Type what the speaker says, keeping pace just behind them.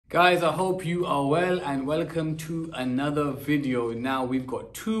Guys, I hope you are well and welcome to another video. Now we've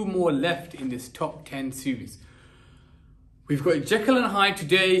got two more left in this top 10 series. We've got Jekyll and Hyde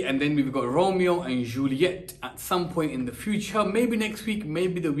today, and then we've got Romeo and Juliet at some point in the future. Maybe next week,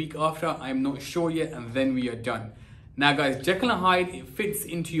 maybe the week after, I'm not sure yet, and then we are done. Now guys, Jekyll and Hyde, it fits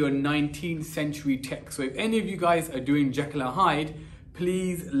into your 19th century text. So if any of you guys are doing Jekyll and Hyde,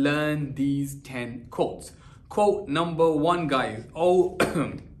 please learn these 10 quotes. Quote number 1, guys.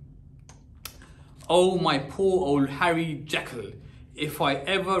 Oh, my poor old Harry Jekyll, if I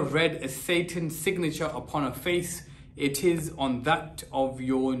ever read a Satan's signature upon a face, it is on that of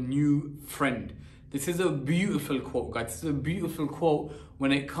your new friend. This is a beautiful quote, guys. This is a beautiful quote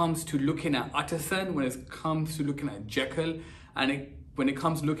when it comes to looking at Utterson, when it comes to looking at Jekyll, and when it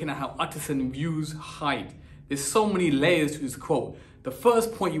comes to looking at how Utterson views Hyde. There's so many layers to this quote. The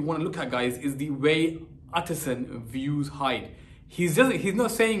first point you want to look at, guys, is the way Utterson views Hyde. He's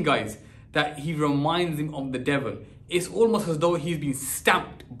not saying, guys, that he reminds him of the devil. It's almost as though he's been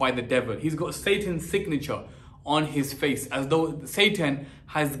stamped by the devil. He's got Satan's signature on his face, as though Satan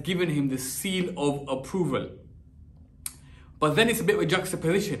has given him the seal of approval. But then it's a bit of a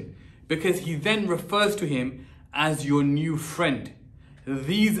juxtaposition, because he then refers to him as your new friend.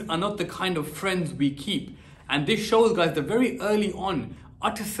 These are not the kind of friends we keep. And this shows, guys, that very early on,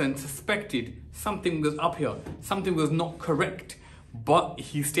 Utterson suspected something was up here, something was not correct. But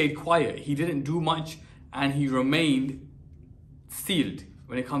he stayed quiet, he didn't do much, and he remained sealed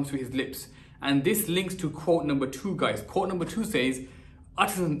when it comes to his lips. And this links to quote number 2, guys. Quote number 2 says,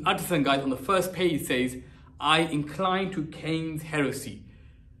 Utterson, guys, on the first page says, I incline to Cain's heresy.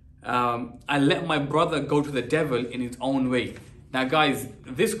 I let my brother go to the devil in his own way. Now, guys,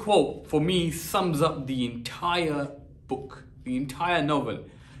 this quote, for me, sums up the entire book, the entire novel.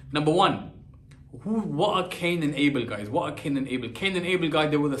 Number 1, what are Cain and Abel, guys? What are Cain and Abel? Cain and Abel, guys,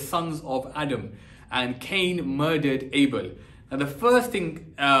 they were the sons of Adam, and Cain murdered Abel. Now, the first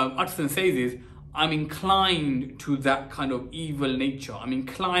thing Utterson says is, I'm inclined to that kind of evil nature. I'm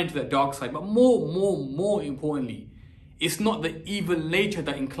inclined to that dark side. But more importantly, it's not the evil nature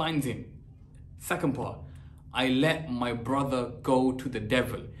that inclines him. Second part, I let my brother go to the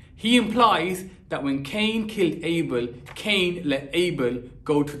devil. He implies that when Cain killed Abel, Cain let Abel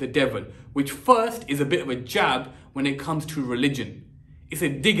go to the devil, which first is a bit of a jab when it comes to religion. It's a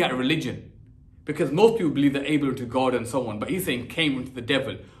dig at religion, because most people believe that Abel went to God and so on, but he's saying Cain went to the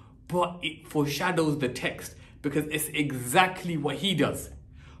devil. But it foreshadows the text, because it's exactly what he does.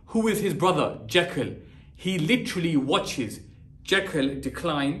 Who is his brother? Jekyll. He literally watches Jekyll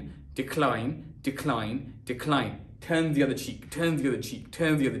decline, decline, decline, decline. Turns the other cheek, turns the other cheek,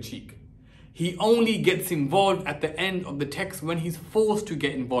 turns the other cheek. He only gets involved at the end of the text when he's forced to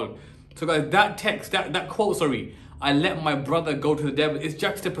get involved. So guys, that text, that quote, sorry, I let my brother go to the devil, is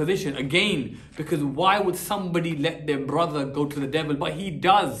juxtaposition again, because why would somebody let their brother go to the devil? But he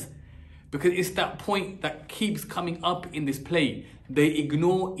does, because it's that point that keeps coming up in this play. They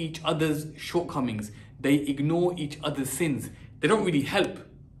ignore each other's shortcomings. They ignore each other's sins. They don't really help.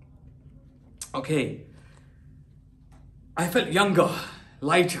 Okay. I felt younger,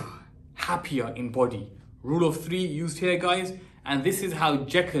 lighter, happier in body. Rule of 3 used here, guys. And this is how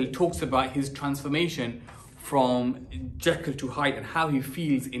Jekyll talks about his transformation from Jekyll to Hyde and how he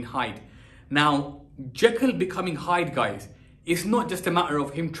feels in Hyde. Now, Jekyll becoming Hyde, guys, it's not just a matter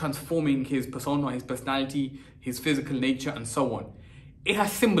of him transforming his persona, his personality, his physical nature, and so on. It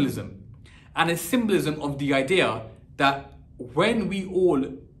has symbolism. And a symbolism of the idea that when we all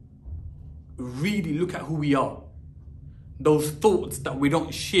really look at who we are, those thoughts that we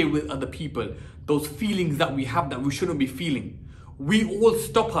don't share with other people, those feelings that we have that we shouldn't be feeling, we all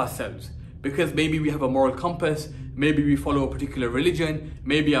stop ourselves, because maybe we have a moral compass, maybe we follow a particular religion,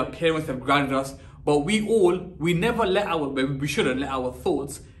 maybe our parents have grounded us, but we never let we shouldn't let our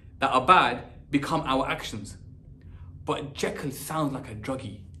thoughts that are bad become our actions. But Jekyll sounds like a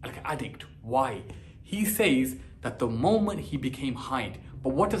druggie, like an addict. Why? He says that the moment he became Hyde, but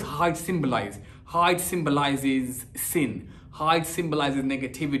what does Hyde symbolize? Hyde symbolizes sin. Hyde symbolizes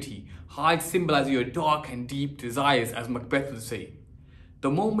negativity. Hyde symbolizes your dark and deep desires, as Macbeth would say. The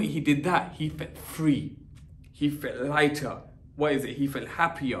moment he did that, he felt free. He felt lighter. What is it? He felt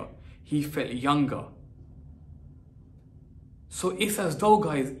happier. He felt younger. So it's as though,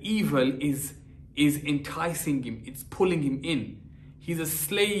 guys, evil is enticing him. It's pulling him in. He's a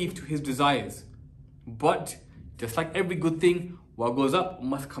slave to his desires. But just like every good thing, what goes up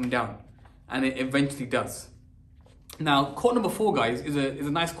must come down. And it eventually does. Now, quote number 4, guys, is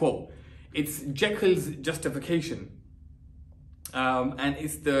a nice quote. It's Jekyll's justification. And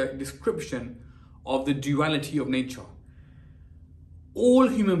it's the description of the duality of nature. All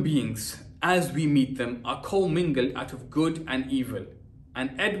human beings, as we meet them, are commingled out of good and evil.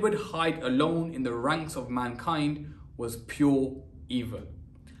 And Edward Hyde alone in the ranks of mankind was pure evil.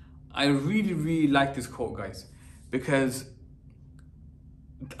 I really, really like this quote, guys, because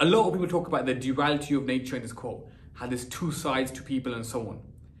a lot of people talk about the duality of nature in this quote, how there's two sides to people and so on.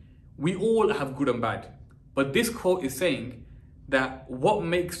 We all have good and bad, but this quote is saying that what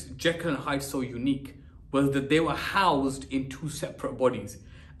makes Jekyll and Hyde so unique was that they were housed in two separate bodies,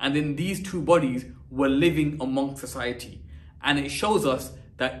 and then these two bodies were living amongst society. And it shows us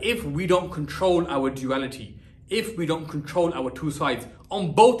that if we don't control our duality, if we don't control our two sides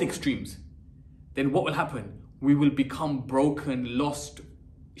on both extremes, then what will happen? We will become broken, lost,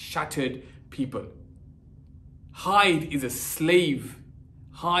 shattered people. Hyde is a slave.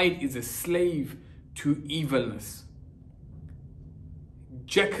 Hyde is a slave to evilness.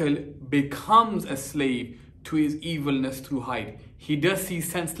 Jekyll becomes a slave to his evilness through Hyde. He does see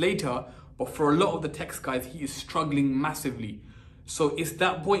sense later, but for a lot of the text, guys, he is struggling massively. So it's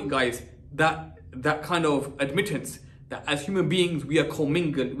that point, guys, that kind of admittance that as human beings, we are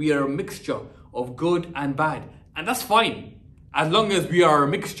commingled, we are a mixture of good and bad. And that's fine, as long as we are a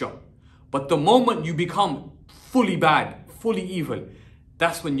mixture. But the moment you become fully bad, fully evil,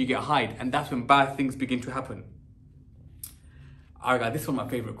 that's when you get Hyde, and that's when bad things begin to happen. Alright guys, this is one of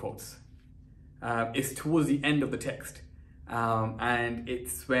my favorite quotes. It's towards the end of the text. And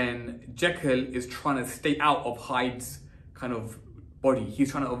it's when Jekyll is trying to stay out of Hyde's kind of body.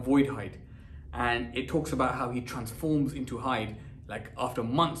 He's trying to avoid Hyde. And it talks about how he transforms into Hyde, like after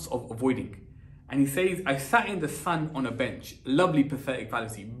months of avoiding. And he says, I sat in the sun on a bench, lovely pathetic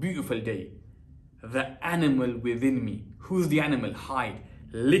fallacy, beautiful day. The animal within me. Who's the animal? Hyde.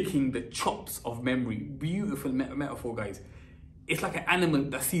 Licking the chops of memory. Beautiful metaphor, guys. It's like an animal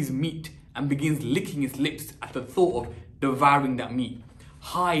that sees meat and begins licking its lips at the thought of devouring that meat.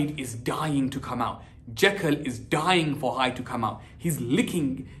 Hyde is dying to come out. Jekyll is dying for Hyde to come out. He's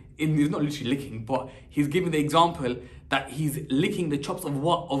licking, he's not literally licking, but he's giving the example that he's licking the chops of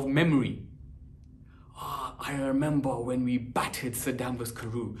what? Of memory. I remember when we battered Saddam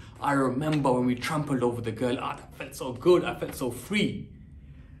Hussein. I remember when we trampled over the girl. That felt so good. I felt so free.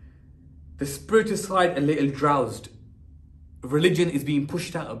 The spiritual side a little drowsed. Religion is being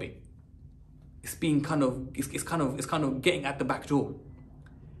pushed out a bit. It's being kind of getting at the back door.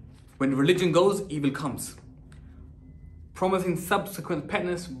 When religion goes, evil comes. Promising subsequent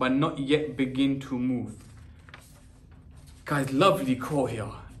petness, but not yet begin to move. Guys, lovely quote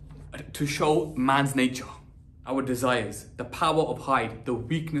here to show man's nature, our desires, the power of Hyde, the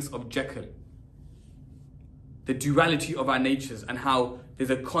weakness of Jekyll, the duality of our natures, and how there's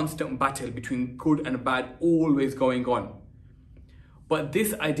a constant battle between good and bad always going on. But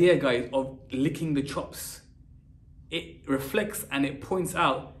this idea, guys, of licking the chops, it reflects and it points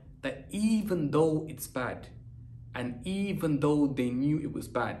out that even though it's bad, and even though they knew it was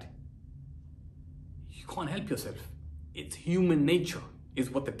bad, you can't help yourself. It's human nature, is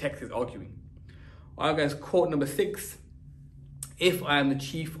what the text is arguing. Alright guys, quote number 6. If I am the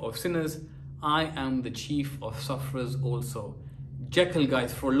chief of sinners, I am the chief of sufferers also. Jekyll,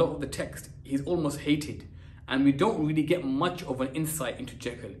 guys, for a lot of the text, he's almost hated. And we don't really get much of an insight into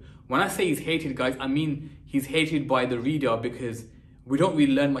Jekyll. When I say he's hated, guys, I mean he's hated by the reader because we don't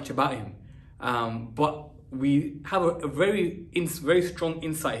really learn much about him. But we have a very strong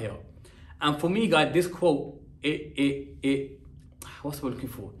insight here. And for me, guys, this quote, what's the word I'm looking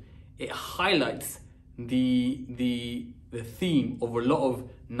for? It highlights the theme of a lot of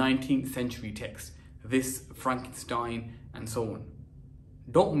 19th century texts. This Frankenstein and so on.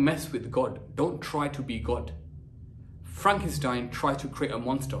 Don't mess with God. Don't try to be God. Frankenstein tries to create a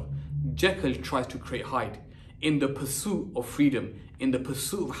monster. Jekyll tries to create Hyde. In the pursuit of freedom, in the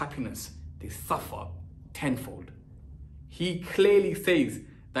pursuit of happiness, they suffer tenfold. He clearly says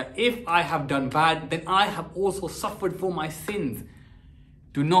that if I have done bad, then I have also suffered for my sins.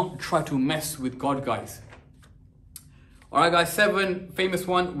 Do not try to mess with God, guys. Alright guys, 7, famous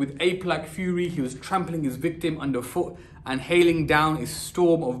one. With ape-like fury, he was trampling his victim underfoot and hailing down a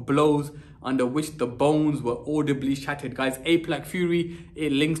storm of blows under which the bones were audibly shattered. Guys, ape-like fury,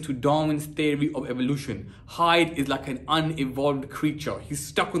 it links to Darwin's theory of evolution. Hyde is like an unevolved creature. He's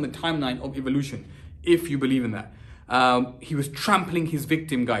stuck on the timeline of evolution, if you believe in that. He was trampling his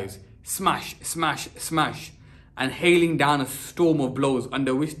victim, guys. Smash, smash, smash. And hailing down a storm of blows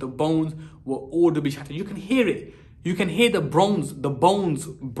under which the bones were audibly shattered. You can hear it. You can hear the bones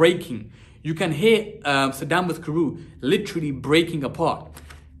breaking. You can hear Saddam Hussein literally breaking apart.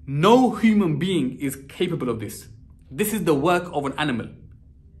 No human being is capable of this. This is the work of an animal.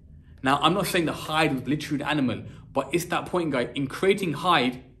 Now, I'm not saying the Hyde was literally an animal, But it's that point, guys. In creating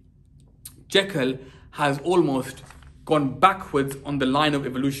Hyde, Jekyll has almost gone backwards on the line of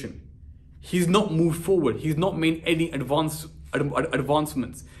evolution. He's not moved forward. He's not made any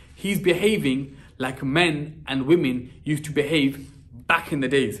advancements. He's behaving like men and women used to behave back in the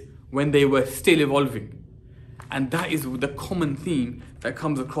days when they were still evolving. And that is the common theme that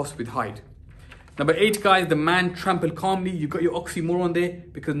comes across with Hyde. Number 8, guys, the man trampled calmly. You got your oxymoron there,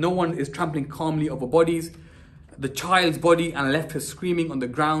 because no one is trampling calmly over bodies. The child's body and left her screaming on the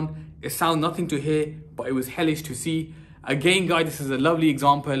ground. It sounds nothing to hear, but it was hellish to see. Again, guys, this is a lovely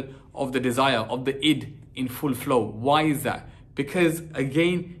example of the desire, of the id in full flow. Why is that? Because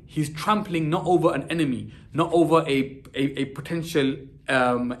again, he's trampling not over an enemy, not over a potential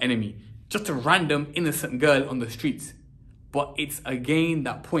enemy, just a random innocent girl on the streets. But it's again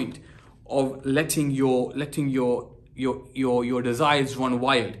that point of letting your desires run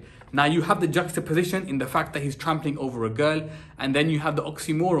wild. Now you have the juxtaposition in the fact that he's trampling over a girl, and then you have the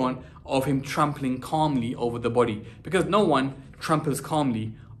oxymoron of him trampling calmly over the body, because no one tramples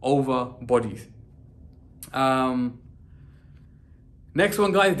calmly over bodies. Next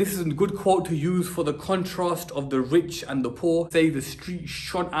one, guys, this is a good quote to use for the contrast of the rich and the poor. Say the street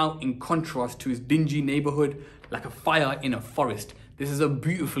shone out in contrast to his dingy neighborhood like a fire in a forest. This is a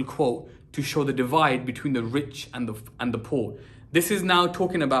beautiful quote to show the divide between the rich and the poor. This is now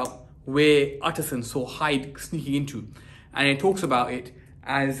talking about where Utterson saw Hyde sneaking into, and it talks about it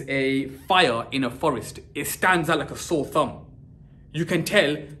as a fire in a forest. It stands out like a sore thumb. You can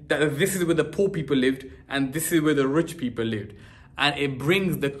tell that this is where the poor people lived and this is where the rich people lived. And it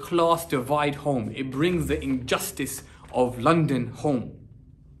brings the class divide home. It brings the injustice of London home.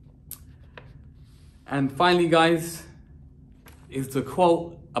 And finally, guys, is the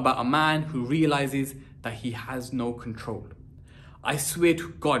quote about a man who realizes that he has no control. I swear to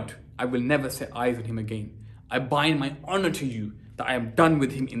God, I will never set eyes on him again. I bind my honor to you that I am done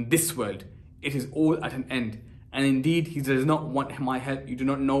with him in this world. It is all at an end. And indeed, he does not want my help. You do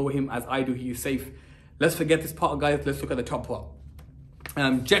not know him as I do. He is safe. Let's forget this part, guys. Let's look at the top part.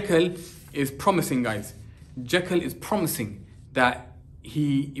 Jekyll is promising, guys. Jekyll is promising that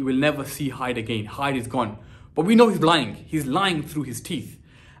he will never see Hyde again. Hyde is gone. But we know he's lying. He's lying through his teeth.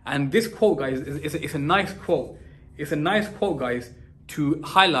 And this quote, guys, is a nice quote. It's a nice quote, guys, to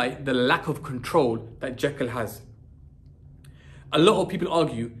highlight the lack of control that Jekyll has. A lot of people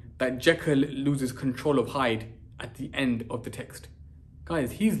argue that Jekyll loses control of Hyde at the end of the text.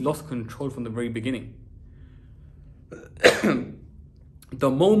 Guys, he's lost control from the very beginning. The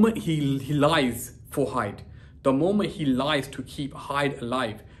moment he lies for Hyde, the moment he lies to keep Hyde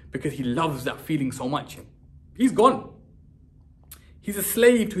alive because he loves that feeling so much, he's gone. He's a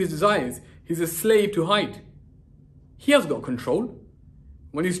slave to his desires. He's a slave to Hyde. He has got control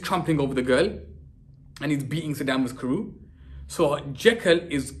when he's trampling over the girl and he's beating Saddam's crew. So Jekyll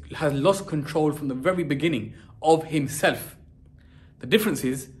has lost control from the very beginning of himself. The difference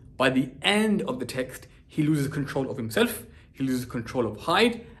is, by the end of the text, he loses control of himself, he loses control of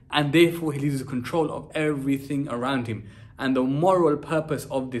Hyde, and therefore he loses control of everything around him. And the moral purpose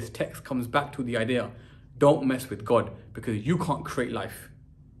of this text comes back to the idea, don't mess with God, because you can't create life.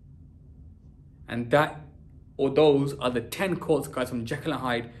 And those are the 10 quotes, guys, from Jekyll and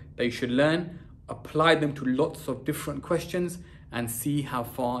Hyde that you should learn, apply them to lots of different questions, and see how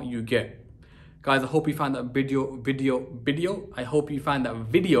far you get. Guys, I hope you found that video. I hope you found that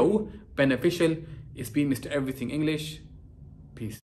video beneficial. It's been Mr. Everything English. Peace.